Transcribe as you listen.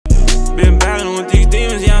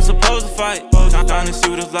fight. Trying to see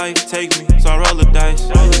where this life take me, so I roll the dice.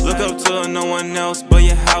 Look up to no one else, but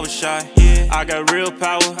yeah, I was shy. I got real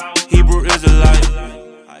power, Hebrew Israelite.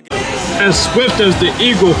 As swift as the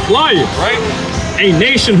eagle flieth, right? A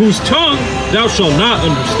nation whose tongue thou shalt not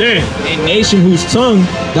understand. A nation whose tongue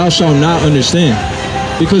thou shalt not understand.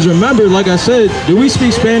 Because remember, like I said, did we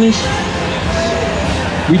speak Spanish?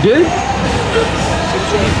 We did?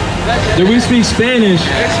 Did we speak Spanish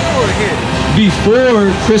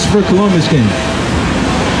before Christopher Columbus came?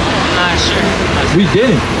 I'm not sure. We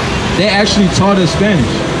didn't. They actually taught us Spanish.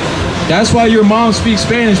 That's why your mom speaks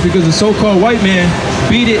Spanish, because the so-called white man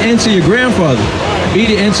beat it into your grandfather, beat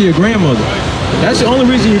it into your grandmother. That's the only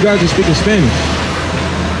reason you guys are speaking Spanish.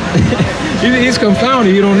 He's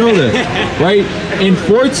confounded, you don't know that, right? In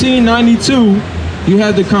 1492, you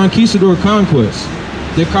had the Conquistador Conquest.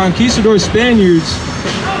 The Conquistador Spaniards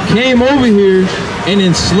came over here and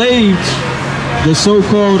enslaved the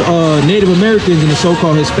so-called Native Americans and the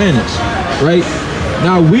so-called Hispanics, right?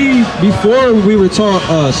 Now before we were taught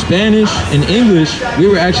Spanish and English, we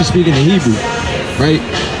were actually speaking the Hebrew, right?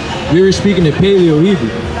 We were speaking the Paleo Hebrew,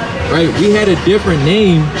 right? We had a different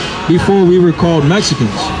name before we were called Mexicans,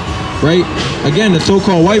 right? Again, the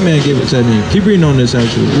so-called white man gave us that name. Keep reading on this,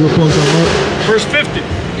 actually. We were pulling something up. Verse 50.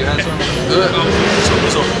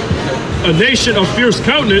 A nation of fierce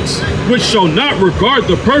countenance, which shall not regard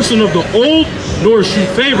the person of the old, nor shew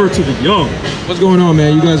favor to the young. What's going on,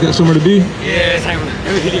 man? You guys got somewhere to be? Yeah, it's like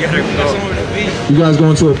we gotta go. You guys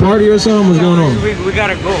going to a party or something? What's going on? We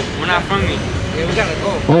gotta go. We're not from here. Yeah, we gotta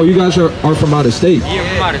go. Oh, you guys are from out of state? Yeah, we're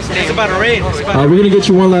from out of state. It's about to rain. All right, we're going to get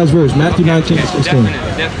you one last verse. Matthew 19 and 16.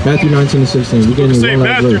 Definitely. Matthew 19 and 16. We're getting you St. one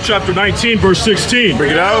last Matthew verse. chapter 19, verse 16.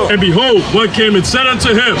 Bring it out. And behold, one came and said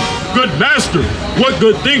unto him, Good master, what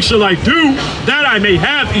good thing shall I do that I may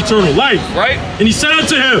have eternal life? Right? And he said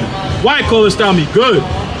unto him, Why callest thou me good?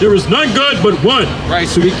 There is none good but one. Right,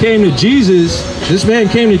 so he came to Jesus. This man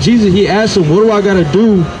came to Jesus. He asked him, what do I got to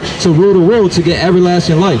do to rule the world, to get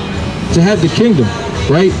everlasting life, to have the kingdom,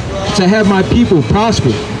 right? To have my people prosper.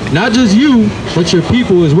 Not just you, but your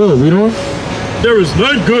people as well, you know? There is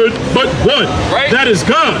none good but one. Right? That is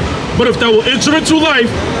God. But if thou wilt enter into life,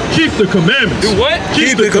 keep the commandments. Do what?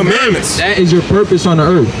 Keep the commandments. That is your purpose on the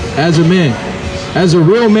earth as a man. As a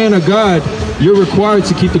real man of God, you're required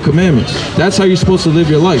to keep the commandments. That's how you're supposed to live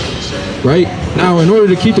your life, right? Now, in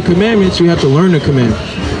order to keep the commandments, you have to learn the commandments.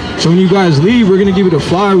 So when you guys leave, we're gonna give you the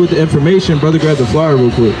flyer with the information. Brother, grab the flyer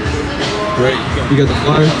real quick. Right, you got the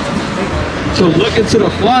flyer? So look into the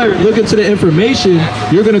flyer, look into the information.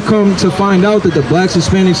 You're gonna come to find out that the blacks,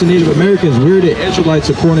 Hispanics, and Native Americans, we're the Israelites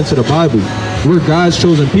according to the Bible. We're God's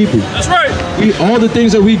chosen people. That's right. All the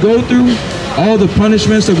things that we go through, all the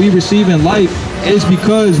punishments that we receive in life is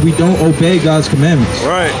because we don't obey God's commandments.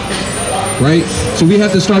 Right. Right? So we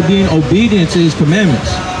have to start being obedient to his commandments.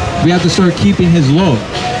 We have to start keeping his law.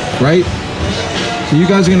 Right? So you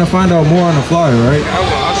guys are going to find out more on the flyer, right?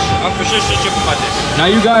 I'll for sure shut you up about this. Now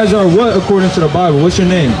you guys are what according to the Bible? What's your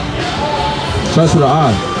name? Starts with an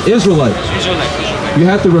I. Israelite. Israelite. You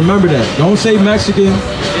have to remember that. Don't say Mexican.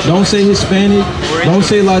 Don't say Hispanic. Don't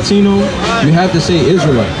say Latino. You have to say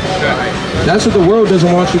Israelite. That's what the world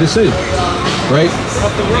doesn't want you to say. Right?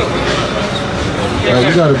 Alright,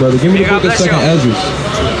 you got it, brother. Give me the book of 2nd Esdras.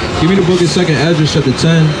 Give me the book of 2nd Esdras, chapter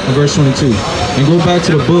 10 and verse 22. And go back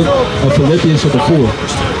to the book of Philippians, chapter 4.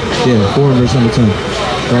 Yeah, 4 and verse number 10.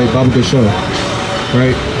 Right, Bible good show.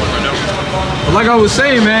 Right? But like I was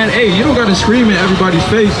saying, man, hey, you don't got to scream in everybody's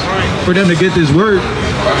face for them to get this word.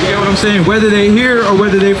 You know what I'm saying? Whether they hear or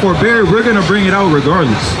whether they forbear, we're going to bring it out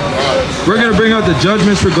regardless. We're going to bring out the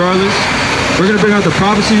judgments regardless. We're going to bring out the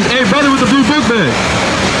prophecies. Hey, brother with the blue book bag.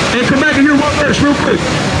 Hey, come back and hear one verse real quick.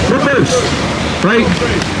 One verse. Right?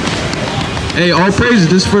 Hey, all praises.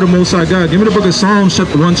 This is for the Most High God. Give me the book of Psalms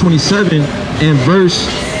chapter 127 and verse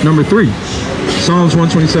number 3. Psalms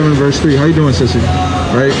 127 verse 3. How you doing, sister?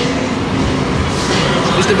 Right?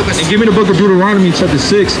 And give me the book of Deuteronomy chapter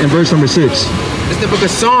 6 and verse number 6. It's the book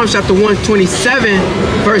of Psalms chapter 127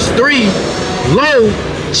 verse 3. Lo,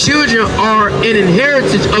 children are an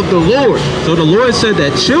inheritance of the Lord. So the Lord said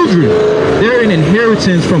that children, they're an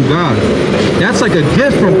inheritance from God. That's like a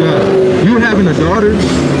gift from God. You having a daughter,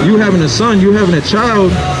 you having a son, you having a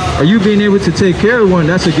child, or you being able to take care of one,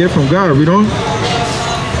 that's a gift from God, you know?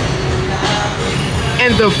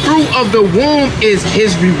 And the fruit of the womb is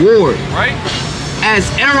his reward. Right? As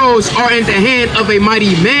arrows are in the hand of a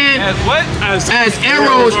mighty man. As what? As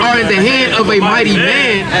arrows are in the hand of a mighty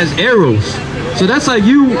man. As arrows. So that's like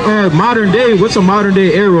you, modern day, what's a modern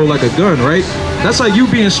day arrow? Like a gun, right? That's like you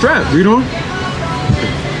being strapped, you know?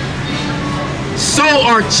 So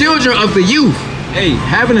are children of the youth. hey,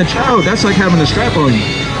 having a child, that's like having a strap on you.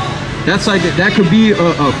 That's like, that could be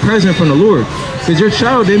a present from the Lord. Because your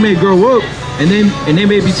child, they may grow up and they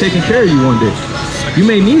may be taking care of you one day. You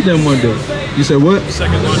may need them one day. You said what?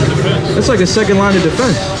 Second line of defense. That's like a second line of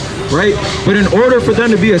defense, right? But in order for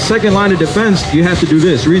them to be a second line of defense, you have to do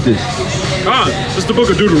this. Read this. It's the book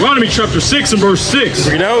of Deuteronomy chapter 6 and verse 6.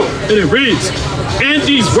 Bring it out. And it reads, and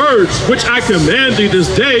these words which I command thee this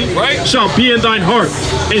day shall be in thine heart,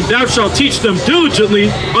 and thou shalt teach them diligently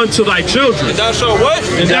unto thy children. And thou shalt what?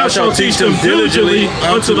 And thou shalt teach them diligently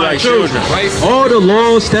unto thy children. Right? All the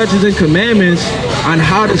laws, statutes, and commandments on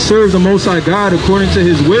how to serve the Most High God according to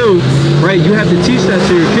His will, right? You have to teach that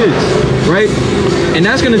to your kids, right? And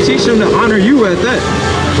that's going to teach them to honor you at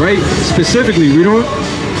that, right? Specifically, read on.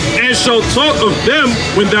 And shall talk of them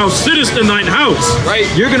when thou sittest in thine house. Right?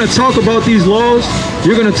 You're going to talk about these laws.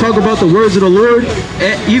 You're going to talk about the words of the Lord,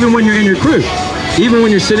 even when you're in your crib, even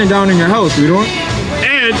when you're sitting down in your house. Read on.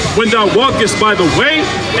 And when thou walkest by the way,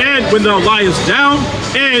 and when thou liest down,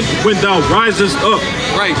 and when thou risest up.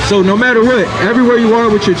 Right. So no matter what, everywhere you are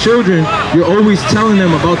with your children, you're always telling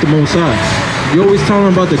them about the Most High. You're always telling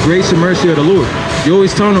them about the grace and mercy of the Lord. You're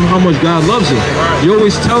always telling them how much God loves them. You're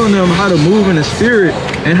always telling them how to move in the spirit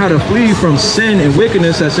and how to flee from sin and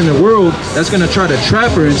wickedness that's in the world that's going to try to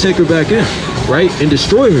trap her and take her back in, right? And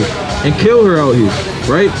destroy her and kill her out here,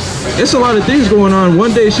 right? It's a lot of things going on.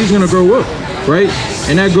 One day she's going to grow up, right?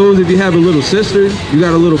 And that goes if you have a little sister, you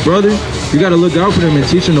got a little brother, you got to look out for them and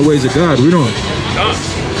teach them the ways of God. Read on.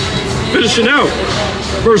 Finishing out.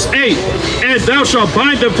 Verse 8, and thou shalt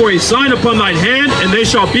bind them for a sign upon thine hand, and they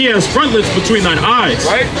shall be as frontlets between thine eyes.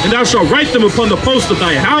 Right. And thou shalt write them upon the post of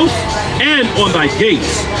thy house and on thy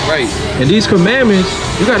gates. Right. And these commandments,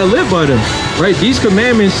 you got to live by them, right? These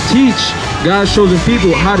commandments teach God's chosen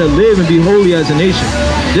people how to live and be holy as a nation.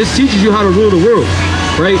 This teaches you how to rule the world,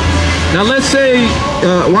 right? Now let's say,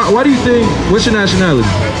 why do you think, what's your nationality?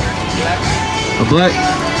 A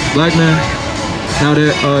black man? Now,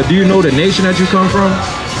 do you know the nation that you come from?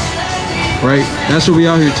 Right? That's what we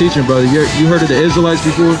out here teaching, brother. You heard of the Israelites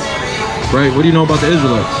before? Right? What do you know about the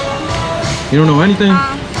Israelites? You don't know anything?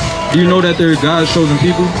 Do you know that they're God's chosen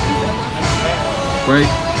people? Right?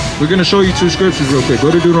 We're going to show you two scriptures real quick.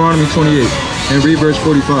 Go to Deuteronomy 28 and read verse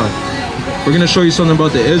 45. We're going to show you something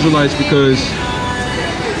about the Israelites because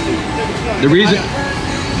the reason...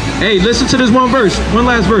 Hey, listen to this one verse. One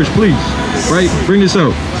last verse, please. Right? Bring this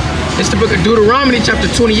out. It's the book of Deuteronomy chapter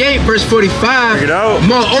 28 verse 45. Bring it out.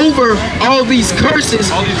 Moreover, all these curses,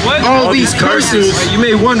 all these curses. You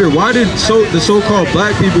may wonder, why did the so-called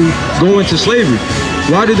black people go into slavery?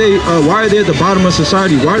 Why are they at the bottom of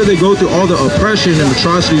society? Why do they go through all the oppression and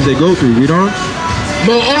atrocities they go through? Read on.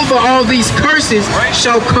 Moreover, all these curses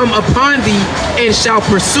shall come upon thee and shall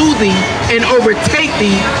pursue thee and overtake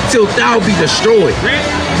thee till thou be destroyed.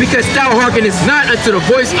 Because thou hearkenest not unto the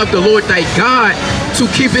voice of the Lord thy God to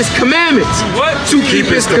keep his commandments. What? To keep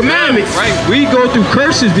his commandments. Right. We go through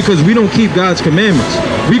curses because we don't keep God's commandments.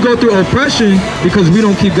 We go through oppression because we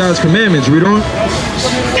don't keep God's commandments. Read on.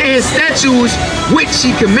 And statutes which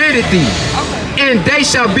he commanded thee. And they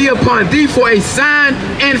shall be upon thee for a sign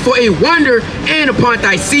and for a wonder and upon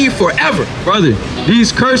thy seed forever. Brother,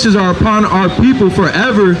 these curses are upon our people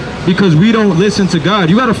forever because we don't listen to God.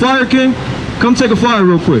 You got a flyer, King? Come take a flyer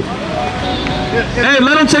real quick. Hey,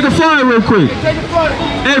 let him take a flyer real quick.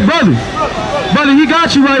 Hey, brother. Brother, he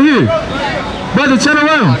got you right here. Brother, turn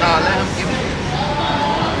around.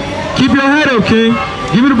 Keep your head up, King.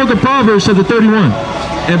 Give me the book of Proverbs, chapter 31,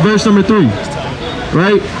 and verse number 3.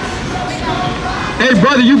 Right? Hey,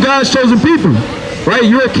 brother, you God's chosen people. Right?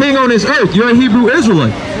 You're a king on this earth. You're a Hebrew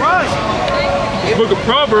Israelite. The book of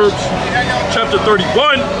Proverbs, chapter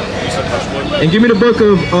 31. And give me the book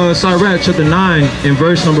of Sirach, chapter 9, and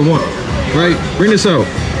verse number 1. Right? Bring this out.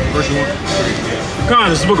 Verse 1.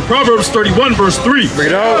 God, this is the book of Proverbs 31, verse 3. Bring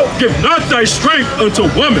it out. Give not thy strength unto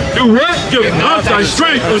woman. Do what? Give not thy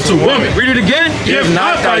strength unto woman. Read it again. Give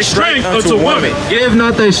not thy strength unto woman. Give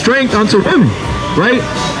not thy strength unto women. Right?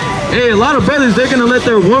 Hey, a lot of brothers, they're going to let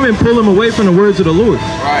their woman pull them away from the words of the Lord.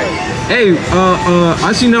 Right. Hey,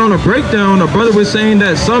 I seen that on a breakdown. A brother was saying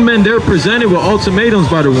that some men, they're presented with ultimatums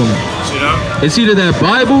by the woman. See that? It's either that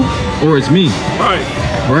Bible or it's me. Right.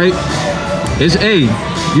 Right? It's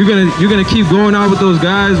you're gonna keep going out with those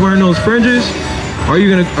guys wearing those fringes, or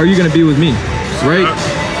are you gonna be with me? Right?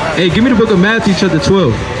 Hey, give me the book of Matthew chapter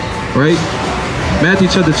 12. Right? Matthew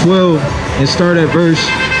chapter 12 and start at verse,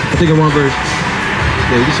 I think in one verse.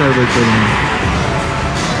 Yeah, you can start at verse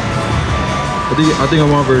 39. I think I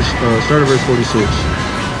want verse, start at verse 46,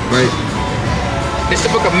 right? It's the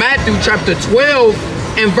book of Matthew chapter 12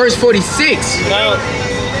 and verse 46.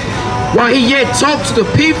 while he yet talked to the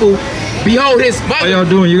people, behold his How mother. y'all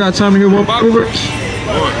doing? You got time to hear one Bible verse?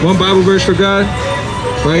 One Bible verse for God?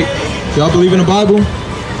 Right? Y'all believe in the Bible?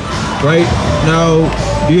 Right? Now,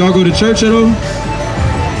 do y'all go to church at all?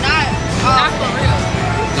 Not for real.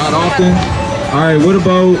 Not often? Alright, what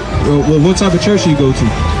about, what type of church do you go to? New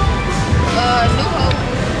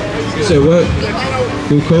Hope. You said what?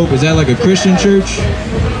 New Hope? Is that like a Christian church?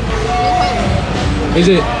 Is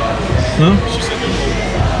it? Huh?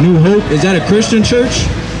 New Hope? Is that a Christian church?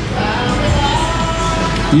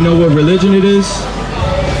 You know what religion it is?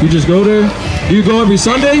 You just go there? Do you go every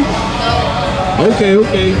Sunday? Okay,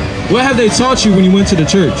 okay. What have they taught you when you went to the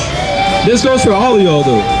church? This goes for all of y'all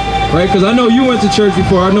though, right? Because I know you went to church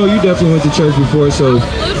before. I know you definitely went to church before, so.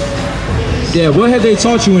 Yeah, what have they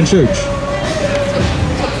taught you in church?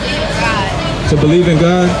 To believe in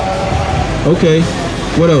God. Okay,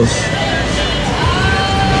 what else?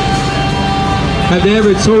 Have they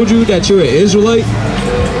ever told you that you're an Israelite?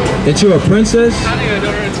 That you're a princess?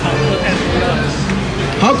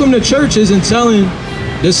 How come the church isn't telling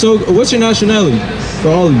this? So, what's your nationality? For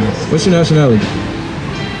all of you, what's your nationality?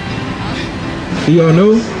 Do y'all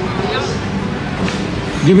know?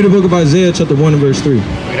 Give me the book of Isaiah chapter 1 and verse 3. Bring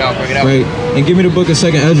it out, bring it out. Right, and give me the book of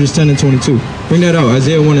 2nd Ezra 10 and 22. Bring that out,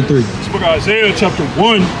 Isaiah 1 and 3. This book of Isaiah chapter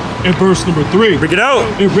 1 and verse number 3. Bring it out.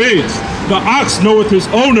 It reads, the ox knoweth his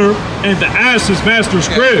owner, and the ass his master's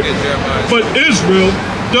crib. But Israel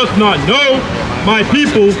doth not know, my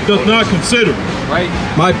people doth not consider. Right?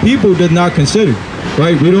 My people did not consider.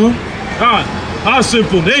 Right, read on. Our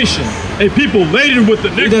sinful nation, a people laden with the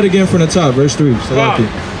Read that again from the top, verse 3. So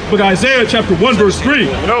But Isaiah chapter 1 verse 3.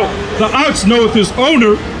 The ox knoweth his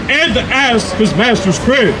owner, and the ass his master's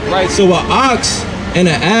crib. right, so an ox and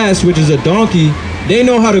an ass, which is a donkey, they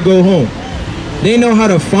know how to go home. They know how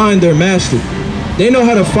to find their master. They know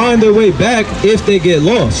how to find their way back if they get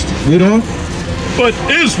lost. Read on. But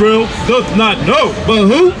Israel doth not know. But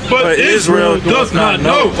who? But Israel doth not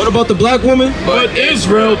know. What about the black woman? But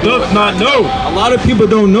Israel doth not know. A lot of people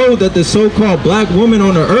don't know that the so-called black woman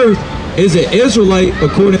on the earth is an Israelite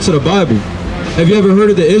according to the Bible. Have you ever heard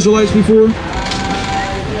of the Israelites before?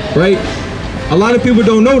 Right? A lot of people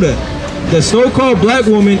don't know that. The so-called black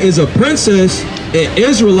woman is a princess, an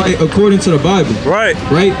Israelite according to the Bible. Right.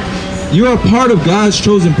 Right? You're a part of God's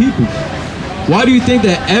chosen people. Why do you think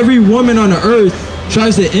that every woman on the earth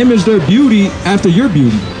tries to image their beauty after your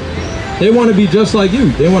beauty? They want to be just like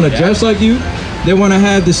you. They want to dress like you. They want to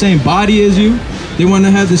have the same body as you. They want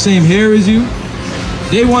to have the same hair as you.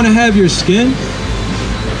 They want to have your skin.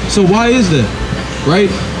 So why is that?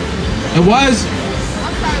 Right? And why is...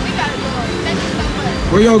 I'm sorry, we gotta go. Thank you so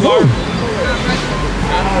much. Where y'all going?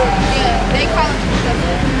 Yeah, they call it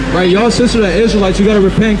stuff. Right, y'all sisters are Israelites. You got to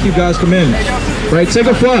repent and keep God's commandments. Right, take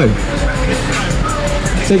a flag.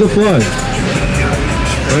 Take a flag.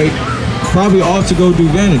 Right? Probably off to go do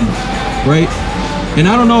vanity. Right? And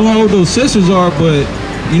I don't know how old those sisters are, but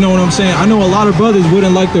you know what I'm saying? I know a lot of brothers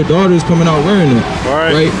wouldn't like their daughters coming out wearing it.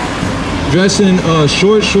 Right? Dressing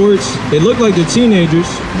short shorts. They look like they're teenagers.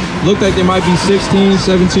 Look like they might be 16,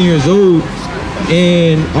 17 years old.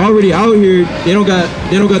 And already out here, they don't got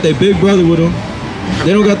their big brother with them.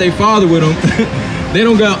 They don't got their father with them. They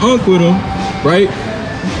don't got unc with them. Right?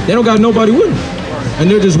 They don't got nobody with them. And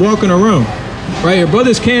they're just walking around. Right? Your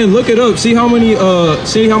brothers can look it up. See how many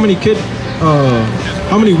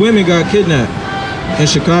women got kidnapped in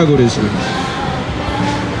Chicago this year,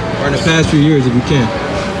 or in the past few years, if you can.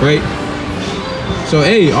 Right? So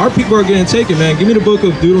hey, our people are getting taken, man. Give me the book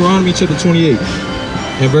of Deuteronomy chapter 28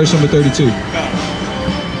 and verse number 32.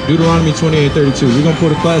 Deuteronomy 28 and 32. We're gonna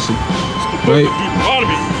put a classic. Right?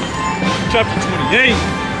 Deuteronomy chapter 28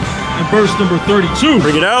 and verse number 32.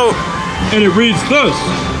 Bring it out. And it reads thus.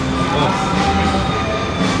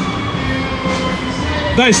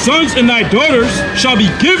 Thy sons and thy daughters shall be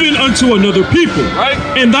given unto another people. Right.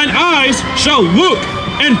 And thine eyes shall look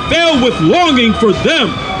and fail with longing for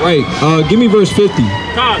them. Right. Give me verse 50.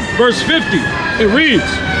 Verse 50. It reads,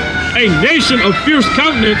 a nation of fierce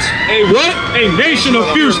countenance. Hey, what? A nation of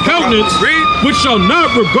fierce countenance, which shall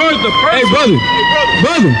not regard the person. Hey,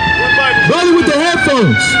 brother with the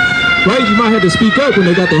headphones. Right? You might have to speak up when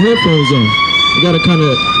they got the headphones on. You gotta kind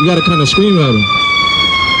of scream at them.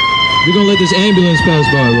 We're gonna let this ambulance pass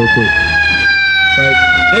by real quick. Right?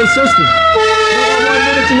 Hey, sister. You got 1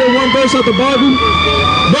 minute to hear one verse out the Bible?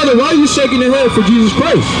 Brother, why are you shaking your head for Jesus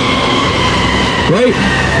Christ? Right?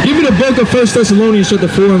 Give me the book of 1 Thessalonians chapter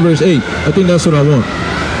 4 and verse 8. I think that's what I want.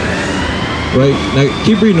 Right? Now,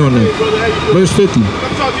 keep reading on that. Verse 50.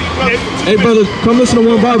 Hey, brother, come listen to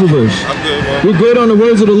one Bible verse. I'm good, we're good on the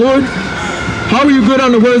words of the Lord? How are you good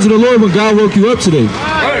on the words of the Lord when God woke you up today?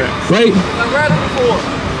 right?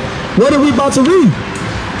 What are we about to read?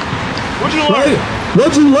 What'd you learn? Right?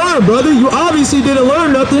 What'd you learn, brother? You obviously didn't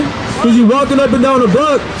learn nothing because you walking up and down the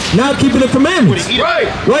block, not keeping the commandments. Right.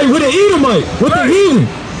 Right, with an Edomite, with the heathen,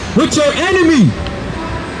 with your enemy,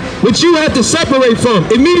 which you have to separate from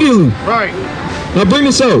immediately. Right. Now bring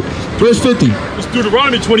this out, verse 50. It's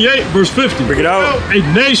Deuteronomy 28, verse 50. Bring it out. A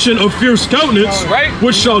nation of fierce countenance,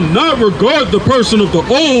 which shall not regard the person of the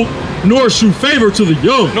old, nor shew favor to the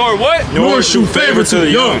young. Nor what? Nor shew favor to the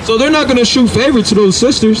young. So they're not going to show favor to those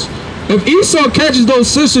sisters. If Esau catches those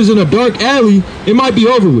sisters in a dark alley, it might be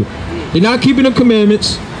over with. They're not keeping the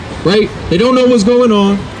commandments, right? They don't know what's going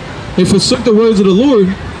on. They forsook the words of the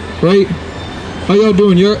Lord, right? How y'all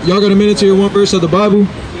doing? Y'all got a minute to hear one verse of the Bible?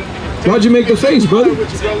 Why'd you make the face, brother?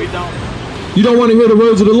 You don't want to hear the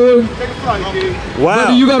words of the Lord? Wow.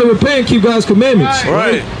 Brother, you got to repent and keep God's commandments,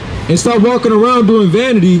 Right. And stop walking around doing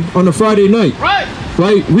vanity on a Friday night. Right.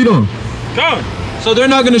 Right? We don't. Come. So they're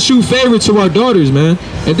not going to shoot favor to our daughters, man.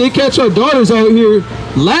 If they catch our daughters out here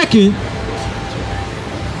lacking,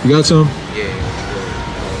 you got some? Yeah.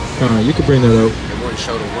 All right, you can bring that out. They wouldn't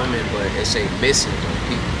show the women, but they say missing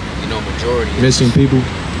people. You know, majority. Missing people.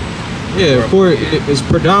 Yeah, it's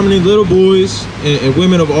predominantly little boys and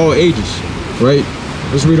women of all ages, right?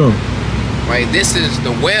 Let's read on. Right, this is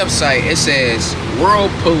the website. It says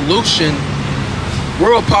world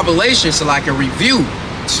population, so like a review.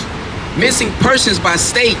 Missing persons by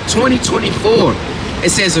state 2024.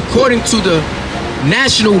 It says according to the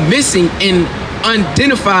National Missing and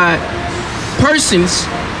Unidentified Persons,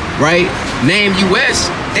 right, name US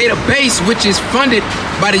database, which is funded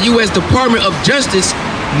by the US Department of Justice,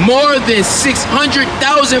 more than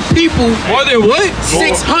 600,000 people. More than what?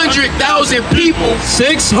 600,000 people.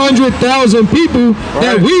 600,000 people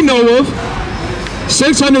that we know of.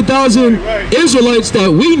 600,000 Israelites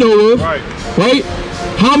that we know of, right?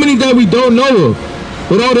 How many that we don't know of?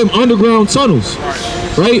 With all them underground tunnels,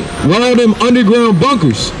 right? With all them underground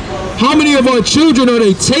bunkers. How many of our children are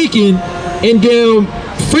they taking and damn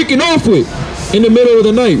freaking off with in the middle of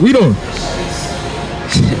the night? We don't.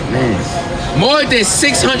 Man. More than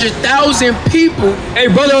 600,000 people. Hey,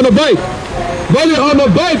 brother on the bike. Brother on the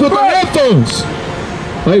bike with the headphones.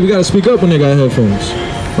 Right, we gotta speak up when they got headphones.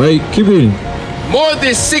 Right, keep reading. More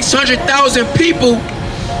than 600,000 people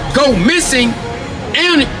go missing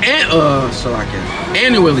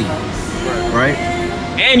annually, right?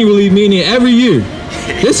 Annually meaning every year.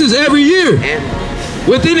 This is every year.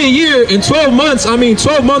 Within a year, in 12 months, I mean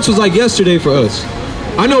 12 months was like yesterday for us.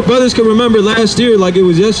 I know brothers can remember last year like it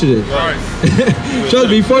was yesterday. Right. Trust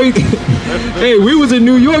me, hey, we was in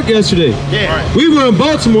New York yesterday. Yeah. Right. We were in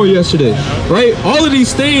Baltimore yesterday, right? All of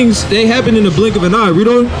these things, they happen in the blink of an eye. Read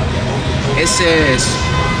on. It says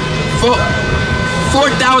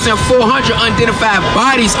 4,400 unidentified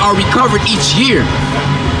bodies are recovered each year.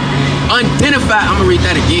 Unidentified, I'm gonna read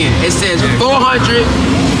that again. It says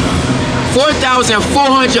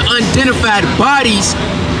 4,400 unidentified bodies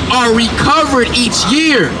are recovered each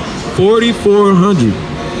year. 4,400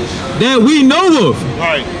 that we know of.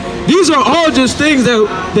 Right. These are all just things that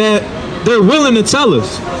they're willing to tell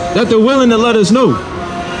us, that they're willing to let us know,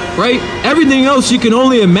 right? Everything else you can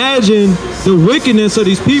only imagine the wickedness of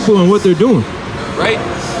these people and what they're doing, right?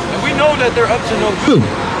 And we know that they're up to no good.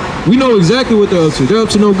 We know exactly what they're up to. They're up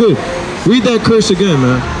to no good. Read that curse again,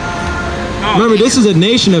 man. Remember, this is a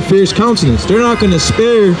nation of fierce countenance. They're not going to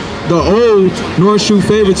spare the old nor shew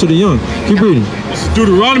favor to the young. Keep reading. This is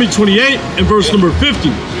Deuteronomy 28 and verse number 50.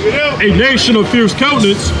 A nation of fierce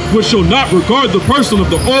countenance, which shall not regard the person of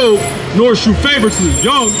the old, nor shew favor to the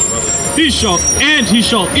young, he shall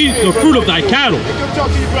eat the fruit of thy cattle.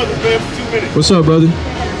 What's up, brother?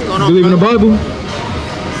 You believe in the Bible?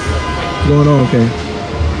 What's going on, okay?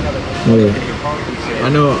 Yeah. I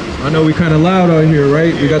know we kind of loud out here,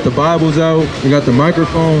 right? We got the Bibles out, we got the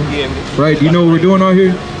microphone, right? You know what we're doing out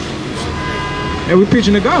here? And we're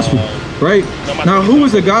preaching the gospel, right? Now, who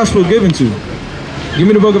was the gospel given to? Give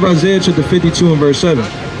me the book of Isaiah chapter 52 and verse 7,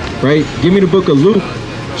 right? Give me the book of Luke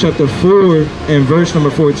chapter 4 and verse number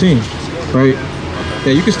 14, right?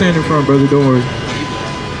 Yeah, you can stand in front, brother, don't worry.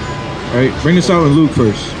 All right, bring this out in Luke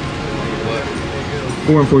first.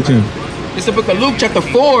 4 and 14. It's the book of Luke chapter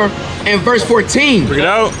 4 and verse 14. Bring it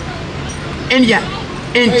out. And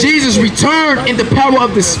Jesus returned in the power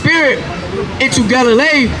of the Spirit into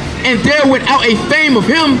Galilee, and there went out a fame of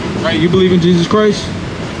him. Right, you believe in Jesus Christ?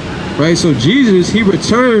 Right, so Jesus, he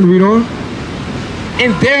returned, read on.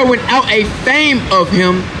 And there went out a fame of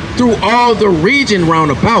him through all the region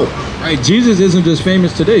round about. Right, Jesus isn't just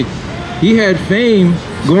famous today. He had fame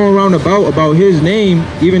going around about his name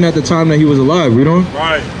even at the time that he was alive, read on.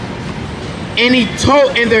 Right. And he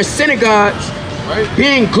taught in their synagogues,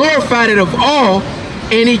 being glorified of all.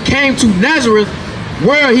 And he came to Nazareth,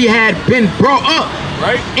 where he had been brought up.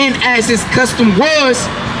 And as his custom was,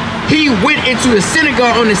 he went into the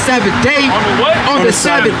synagogue on the Sabbath day. On the what? On the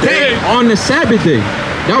Sabbath day. On the Sabbath day.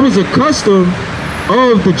 That was a custom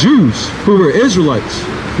of the Jews who were Israelites.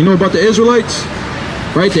 You know about the Israelites?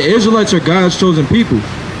 Right? The Israelites are God's chosen people.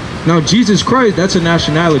 Now Jesus Christ, that's a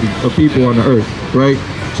nationality of people on the earth, right?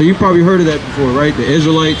 So you probably heard of that before, right? The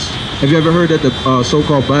Israelites. Have you ever heard that the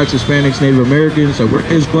so-called blacks, Hispanics, Native Americans that were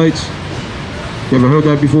Israelites? You ever heard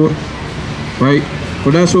that before? Right?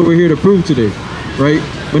 Well, that's what we're here to prove today, right?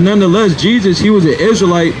 But nonetheless, Jesus, he was an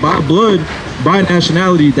Israelite by blood, by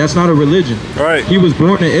nationality. That's not a religion. Right. He was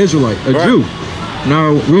born an Israelite, a Jew.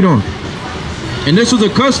 Now, read on. And this was a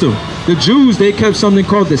custom. The Jews, they kept something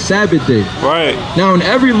called the Sabbath day. Right. Now, in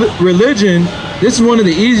every religion, this is one of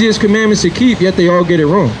the easiest commandments to keep, yet they all get it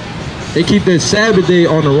wrong. They keep the Sabbath day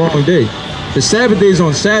on the wrong day. The Sabbath day is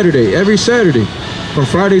on Saturday, every Saturday. From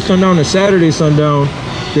Friday sundown to Saturday sundown,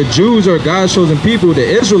 the Jews are God's chosen people. The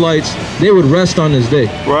Israelites, they would rest on this day.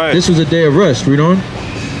 Right. This was a day of rest. Read on.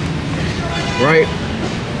 Right.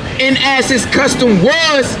 And as his custom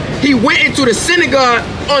was, he went into the synagogue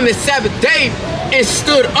on the Sabbath day and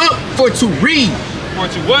stood up for to read. For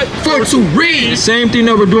to what? For to read. Same thing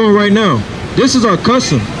that we're doing right now. This is our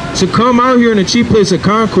custom. To come out here in a cheap place of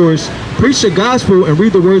concourse, preach the gospel, and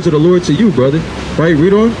read the words of the Lord to you, brother. Right?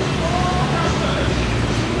 Read on.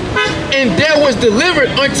 And there was delivered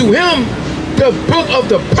unto him the book of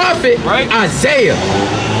the prophet Isaiah.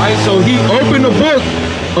 Right, so he opened the book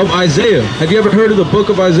of Isaiah. Have you ever heard of the book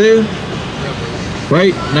of Isaiah?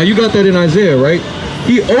 Right? Now you got that in Isaiah, right?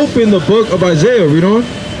 He opened the book of Isaiah. Read on.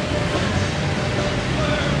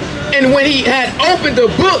 And when he had opened the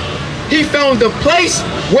book, he found the place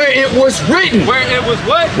where it was written. Where it was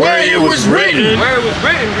what? Where it was written. Where it was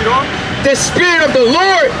written, read on. The Spirit of the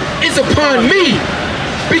Lord is upon me,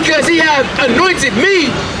 because he hath anointed me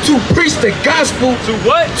to preach the gospel. To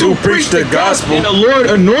what? To preach the gospel. And the Lord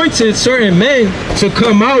anointed certain men to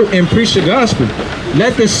come out and preach the gospel.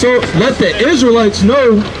 Let the Israelites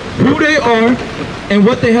know who they are and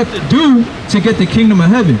what they have to do to get the kingdom of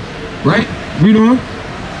heaven. Right? Read on.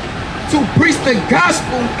 To preach the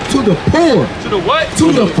gospel to the poor. To the what?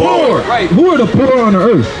 To the poor. Right. Who are the poor on the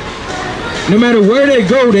earth? No matter where they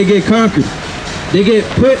go, they get conquered. They get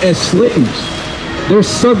put as slaves. They're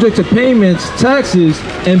subject to payments, taxes,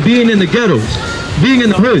 and being in the ghettos, being in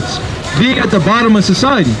the hoods, being at the bottom of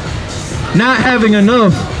society, not having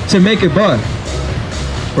enough to make it by.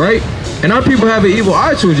 Right? And our people have an evil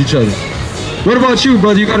eye towards each other. What about you,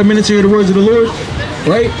 brother? You got a minute to hear the words of the Lord?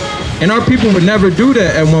 Right? And our people would never do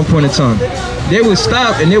that at one point in time. They would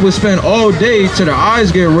stop and they would spend all day till their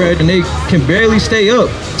eyes get red and they can barely stay up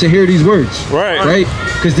to hear these words. Right. Right?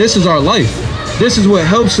 Because this is our life. This is what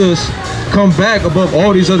helps us come back above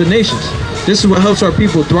all these other nations. This is what helps our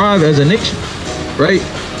people thrive as a nation. Right?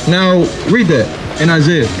 Now, read that in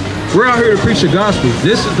Isaiah. We're out here to preach the gospel.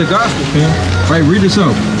 This is the gospel, man. Right? Read this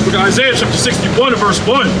out. Look at Isaiah chapter 61 and verse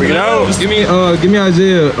 1. Bring it out. Give me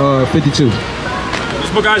Isaiah 52. This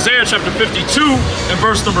book Isaiah chapter 52 and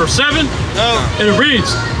verse number 7. And it reads,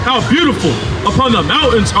 how beautiful upon the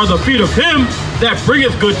mountains are the feet of him that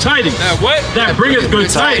bringeth good tidings. That what? That bringeth good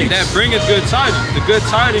tidings. That bringeth good tidings. The good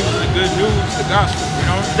tidings, the good news, the gospel, you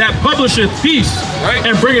know? That publisheth peace, Right.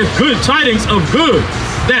 and bringeth good tidings of good.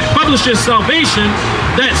 That publisheth salvation,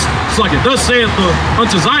 that's like it thus saith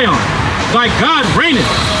unto Zion. Thy God reigneth,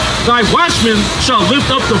 thy watchmen shall lift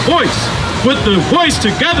up the voice. With the voice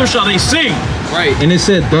together shall they sing. Right. And it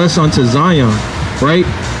said thus unto Zion, right?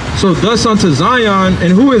 So thus unto Zion,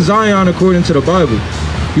 and who is Zion according to the Bible?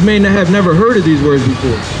 You may not have never heard of these words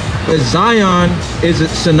before, but Zion is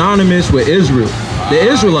synonymous with Israel, the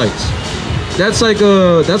Israelites. That's like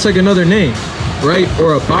another name, right?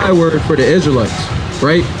 Or a byword for the Israelites,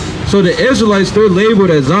 right? So the Israelites, they're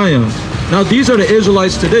labeled as Zion. Now these are the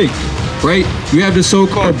Israelites today, right? You have the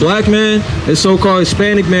so-called black man, the so-called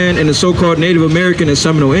Hispanic man, and the so-called Native American and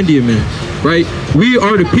Seminole Indian man, right? We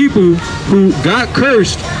are the people who got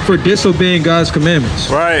cursed for disobeying God's commandments.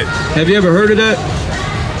 Right. Have you ever heard of that?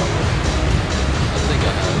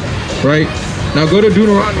 Right? Now go to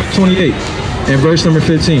Deuteronomy 28 and verse number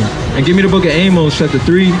 15. And give me the book of Amos chapter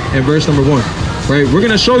 3 and verse number 1. Right? We're going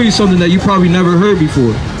to show you something that you probably never heard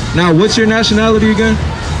before. Now, what's your nationality again?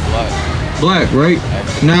 Black. Black, right?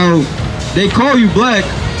 Now, they call you black,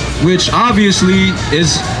 which obviously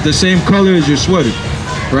is the same color as your sweater,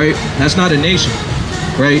 right? That's not a nation,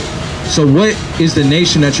 right? So what is the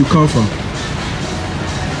nation that you come from?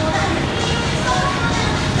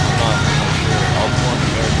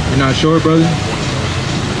 You're not sure, brother?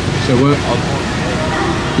 So what?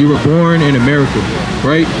 You were born in America,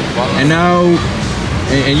 right? And now,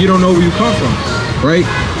 and you don't know where you come from, right?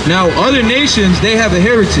 Now, other nations, they have a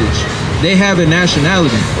heritage. They have a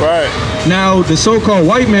nationality. Right. Now, the so-called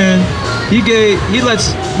white man, he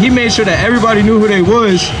made sure that everybody knew who they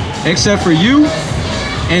was, except for you,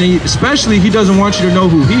 and especially he doesn't want you to know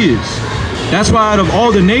who he is. That's why out of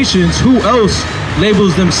all the nations, who else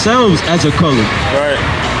labels themselves as a color? Right.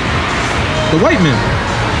 The white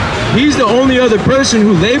man. He's the only other person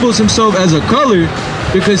who labels himself as a color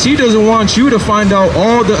because he doesn't want you to find out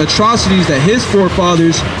all the atrocities that his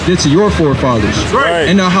forefathers did to your forefathers. Right.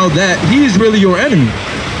 And how that he's really your enemy.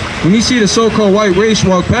 When you see the so-called white race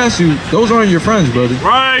walk past you, those aren't your friends, brother.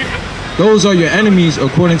 Right. Those are your enemies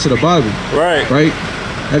according to the Bible. Right. Right?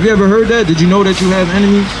 Have you ever heard that? Did you know that you have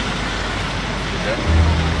enemies?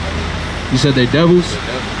 You said they're devils?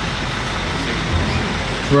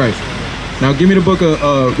 Right. Now give me the book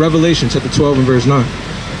of Revelation chapter 12 and verse 9.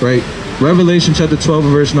 Right? Revelation chapter 12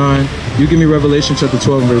 and verse 9. You give me Revelation chapter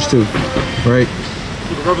 12 and verse 2. Right?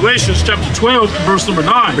 Revelation chapter 12 verse number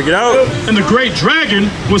 9. Bring it out. And the great dragon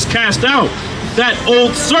was cast out. That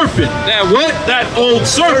old serpent. That what? That old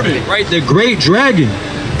serpent. Right? The great dragon.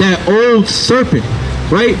 That old serpent.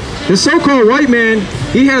 Right? The so-called white man,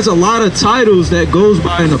 he has a lot of titles that goes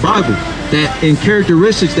by in the Bible, that in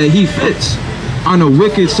characteristics that he fits on the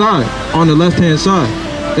wicked side, on the left-hand side.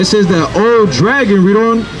 It says that old dragon, read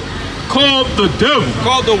on. Called the devil.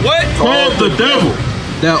 Called the what? Called the devil.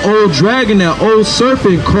 That old dragon, that old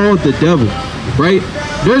serpent called the devil, right?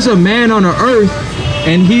 There's a man on the earth,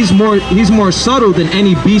 and he's more subtle than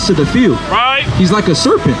any beast of the field. Right. He's like a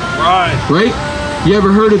serpent. Right. Right? You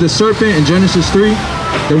ever heard of the serpent in Genesis 3?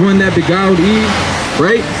 The one that beguiled Eve,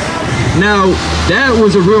 right? Now, that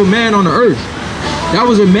was a real man on the earth. That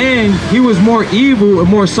was a man, he was more evil and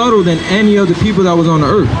more subtle than any other people that was on the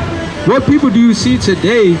earth. What people do you see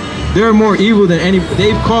today? They're more evil than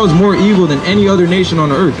they've caused more evil than any other nation on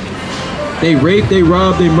the earth. They rape, they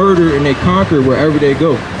rob, they murder, and they conquer wherever they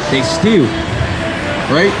go. They steal,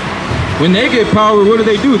 right? When they get power, what do?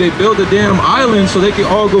 They build a damn island so they can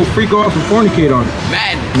all go freak off and fornicate on it.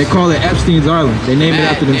 Madness. And they call it Epstein's Island. They name it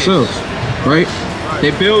after themselves, right?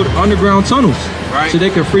 They build underground tunnels so they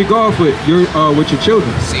can freak off with your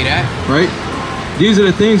children. See that? Right? These are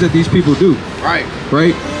the things that these people do. Right.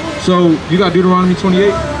 Right? So you got Deuteronomy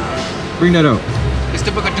 28? Bring that up. It's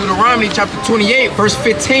the book of Deuteronomy chapter 28 verse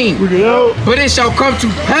 15. Bring it out. But it shall come to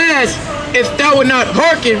pass if thou wilt not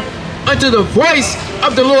hearken unto the voice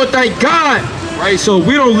of the Lord thy God. Right, so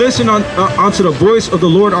we don't listen unto the voice of the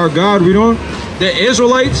Lord our God. We don't. The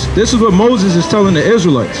Israelites, this is what Moses is telling the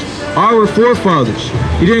Israelites. Our forefathers.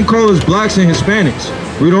 He didn't call us blacks and Hispanics.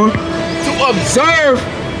 Read on. To observe,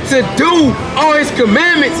 to do all his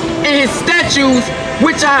commandments and his statutes,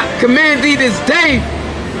 which I command thee this day,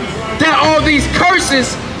 that all these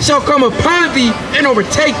curses shall come upon thee and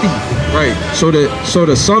overtake thee. Right. So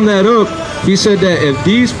to sum that up, he said that if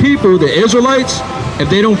these people, the Israelites, if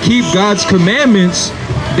they don't keep God's commandments,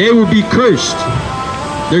 they will be cursed.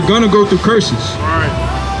 They're gonna go through curses.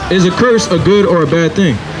 Right. Is a curse a good or a bad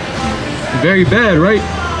thing? Very bad, right?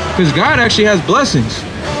 Because God actually has blessings.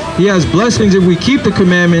 He has blessings if we keep the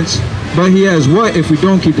commandments, but he has what if we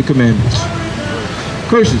don't keep the commandments?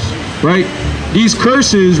 Curses, right? These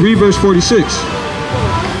curses, read verse 46.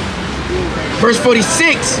 Verse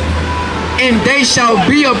 46, and they shall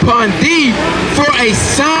be upon thee for a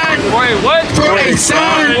sign. Wait, what? For a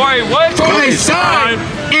sign. Wait, what? For a sign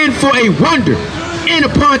and for a wonder, and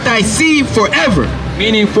upon thy seed forever.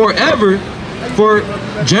 Meaning forever, for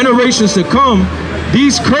generations to come,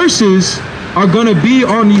 these curses are going to be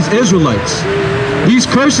on these Israelites. These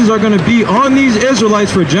curses are going to be on these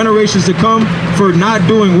Israelites for generations to come for not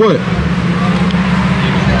doing what?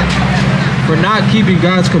 For not keeping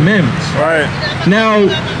God's commandments. Right. Now,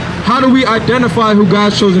 how do we identify who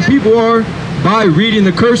God's chosen people are? By reading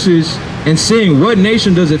the curses and seeing what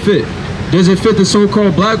nation does it fit. Does it fit the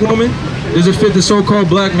so-called black woman? Does it fit the so-called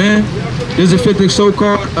black man? Does it fit the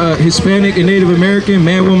so-called Hispanic and Native American,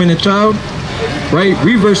 man, woman, and child? Right?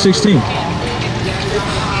 Read verse 16.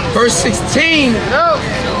 Verse 16,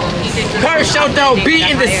 cursed shalt thou be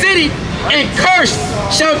in the city, and cursed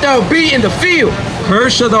shalt thou be in the field.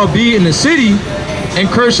 Cursed shalt thou be in the city, and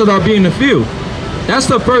cursed shalt thou be in the field. That's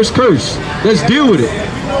the first curse. Let's deal with it,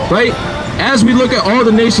 right? As we look at all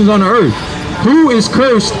the nations on the earth, who is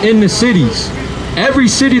cursed in the cities? Every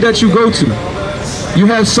city that you go to, you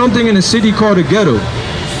have something in a city called a ghetto,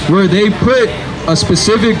 where they put a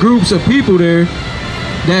specific groups of people there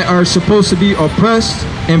that are supposed to be oppressed,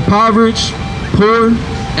 impoverished, poor,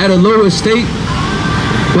 at a low estate.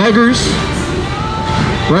 beggars,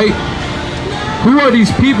 right? Who are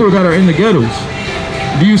these people that are in the ghettos?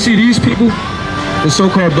 Do you see these people? The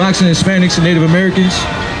so-called blacks and Hispanics and Native Americans?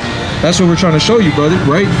 That's what we're trying to show you, brother,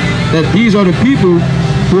 right? That these are the people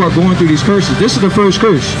who are going through these curses. This is the first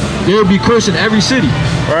curse. There will be curse in every city.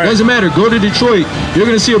 Right. Doesn't matter. Go to Detroit. You're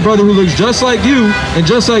going to see a brother who looks just like you and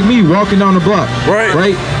just like me walking down the block.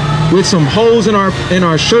 Right? With some holes in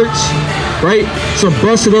our shirts, right? Some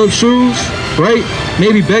busted up shoes, right?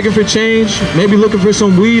 Maybe begging for change. Maybe looking for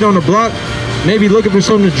some weed on the block. Maybe looking for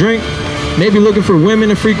something to drink. Maybe looking for women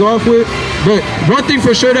to freak off with. But one thing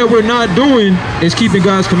for sure that we're not doing is keeping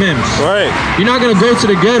God's commandments. Right. You're not going to go to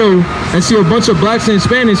the ghetto and see a bunch of blacks and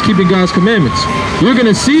Hispanics keeping God's commandments. You're going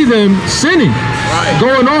to see them sinning,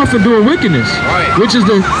 going off and doing wickedness, which is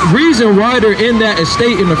the reason why they're in that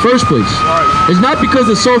estate in the first place. It's not because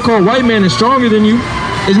the so-called white man is stronger than you.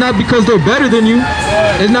 It's not because they're better than you.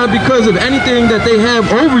 It's not because of anything that they have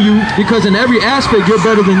over you, because in every aspect you're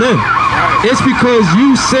better than them. It's because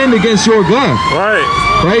you sinned against your God.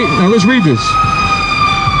 Right? Now let's read this.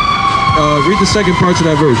 Read the second part of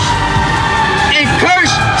that verse. And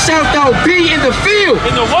cursed shalt thou be in the field.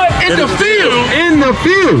 In the what? In the field. In the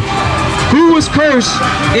field. Who was cursed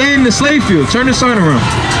in the slave field? Turn the sign around.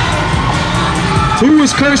 Who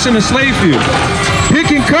was cursed in the slave field?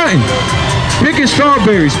 Picking cotton, picking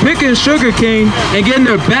strawberries, picking sugar cane, and getting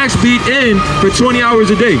their backs beat in for 20 hours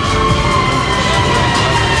a day.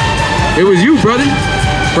 It was you, brother,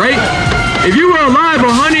 right? If you were alive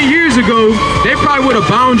 100 years ago, they probably would have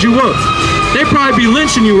bound you up. They'd probably be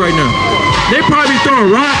lynching you right now. They'd probably be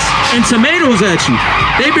throwing rocks and tomatoes at you.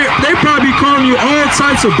 They'd probably be calling you all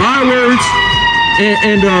types of bywords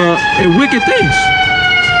and wicked things,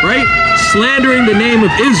 right? Slandering the name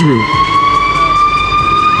of Israel.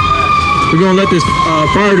 We're gonna let this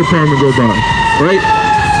fire department go by, right?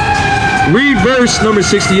 Read verse number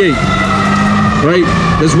 68. Right?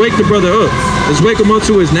 Let's wake the brother up. Let's wake him up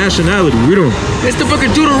to his nationality. Read on. It's the book of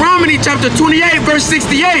Deuteronomy, chapter 28, verse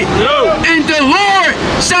 68. And the Lord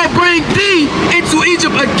shall bring thee into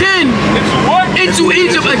Egypt again. Into what? Into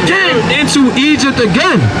Egypt again. Into Egypt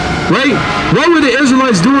again. Right? What were the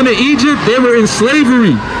Israelites doing in Egypt? They were in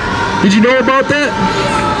slavery. Did you know about that?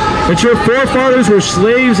 That your forefathers were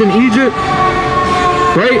slaves in Egypt?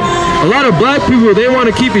 Right? A lot of black people, they want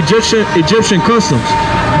to keep Egyptian customs.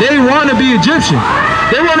 They want to be Egyptian.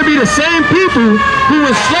 They want to be the same people who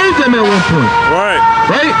enslaved them at one point.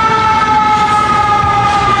 Right?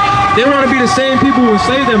 They want to be the same people who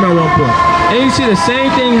enslaved them at one point. And you see the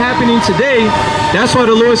same thing happening today. That's why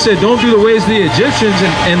the Lord said, don't do the ways of the Egyptians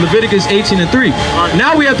in Leviticus 18:3.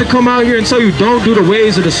 Now we have to come out here and tell you, don't do the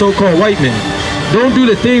ways of the so-called white man. Don't do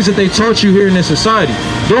the things that they taught you here in this society.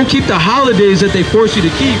 Don't keep the holidays that they force you to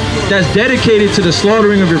keep that's dedicated to the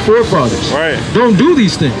slaughtering of your forefathers. Don't do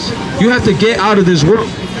these things. You have to get out of this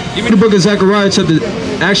world. Give me the book of Zechariah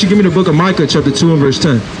actually give me the book of Micah chapter 2 and verse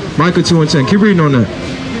 10. Micah 2 and 10. Keep reading on that.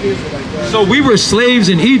 So we were slaves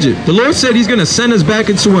in Egypt. The Lord said he's going to send us back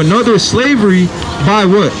into another slavery by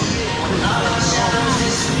what?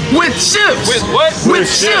 With ships. With what? With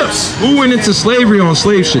ships. Who went into slavery on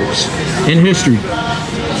slave ships in history?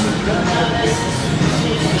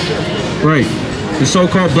 Right. The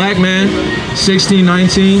so-called black man,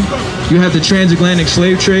 1619. You have the transatlantic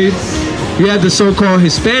slave trade. You have the so-called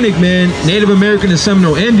Hispanic man, Native American and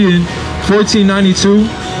Seminole Indian, 1492.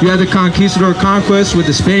 You had the conquistador conquest with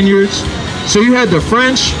the Spaniards. So you had the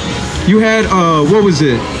French, you had, what was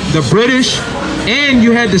it? The British, and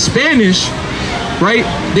you had the Spanish, right?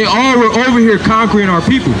 They all were over here conquering our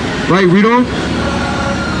people, right? Read on.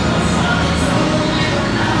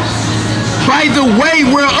 By the way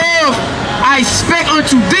whereof I spake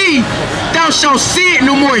unto thee, thou shalt see it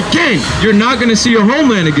no more again. You're not going to see your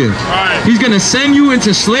homeland again. He's going to send you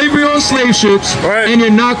into slavery on slave ships, and you're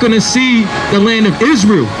not going to see the land of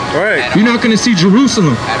Israel. You're not going to see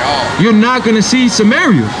Jerusalem. At all. You're not going to see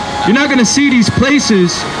Samaria. You're not going to see these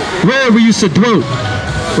places where we used to dwell,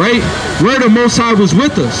 right? Where the Most High was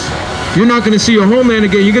with us. You're not going to see your homeland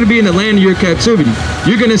again. You're going to be in the land of your captivity.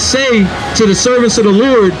 You're going to say to the servants of the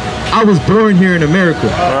Lord, I was born here in America,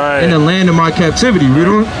 in the land of my captivity. Read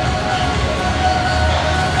on.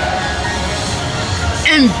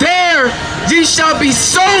 And there ye shall be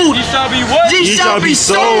sold. Ye shall be what? Ye shall be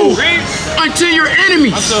sold unto your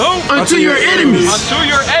enemies. Unto who? Unto your enemies. Unto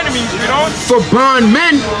your enemies, you know? For bond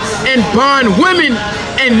men and bond women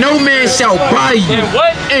And no man shall buy you. And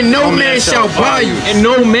what? And no man shall buy you. And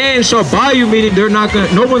no man shall buy you, meaning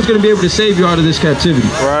no one's gonna be able to save you out of this captivity.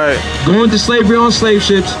 Right. Going to slavery on slave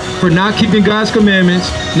ships for not keeping God's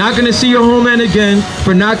commandments, not gonna see your homeland again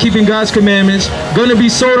for not keeping God's commandments, gonna be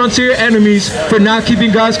sold unto your enemies for not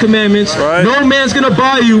keeping God's commandments. Right. No man's gonna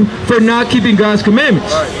buy you for not keeping God's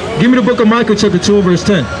commandments. Give me the book of Micah chapter 2 verse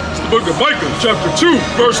 10. Book of Micah, chapter 2,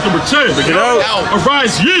 verse number 10. Look it out.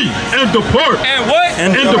 Arise ye and depart. And what?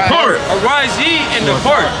 And depart. Arise ye and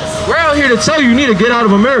depart. We're out here to tell you, you need to get out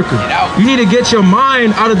of America. You need to get your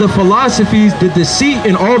mind out of the philosophies, the deceit,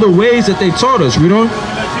 and all the ways that they taught us. Read on.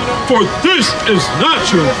 For this is not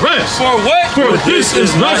your rest. For what? For this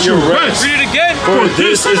is not your rest. Read it again. For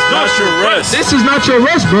this is not your rest. This is not your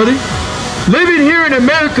rest, brother. Living here in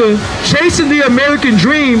America, chasing the American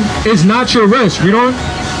dream is not your rest. Read on.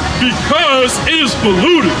 Because it is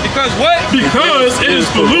polluted. Because what? Because it is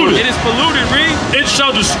polluted. It is polluted, read. It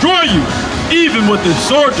shall destroy you, even with the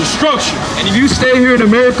sword destruction. And if you stay here in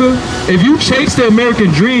America, if you chase the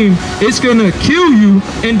American dream, it's gonna kill you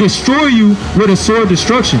and destroy you with a sword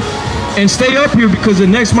destruction. And stay up here because the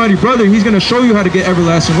next mighty brother, he's gonna show you how to get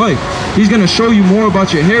everlasting life. He's gonna show you more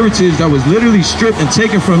about your heritage that was literally stripped and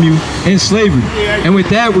taken from you in slavery. And with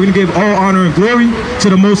that, we're gonna give all honor and glory to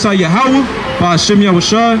the Most High Yahweh, by Hashem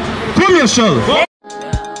Yahushua. Kum Yashala.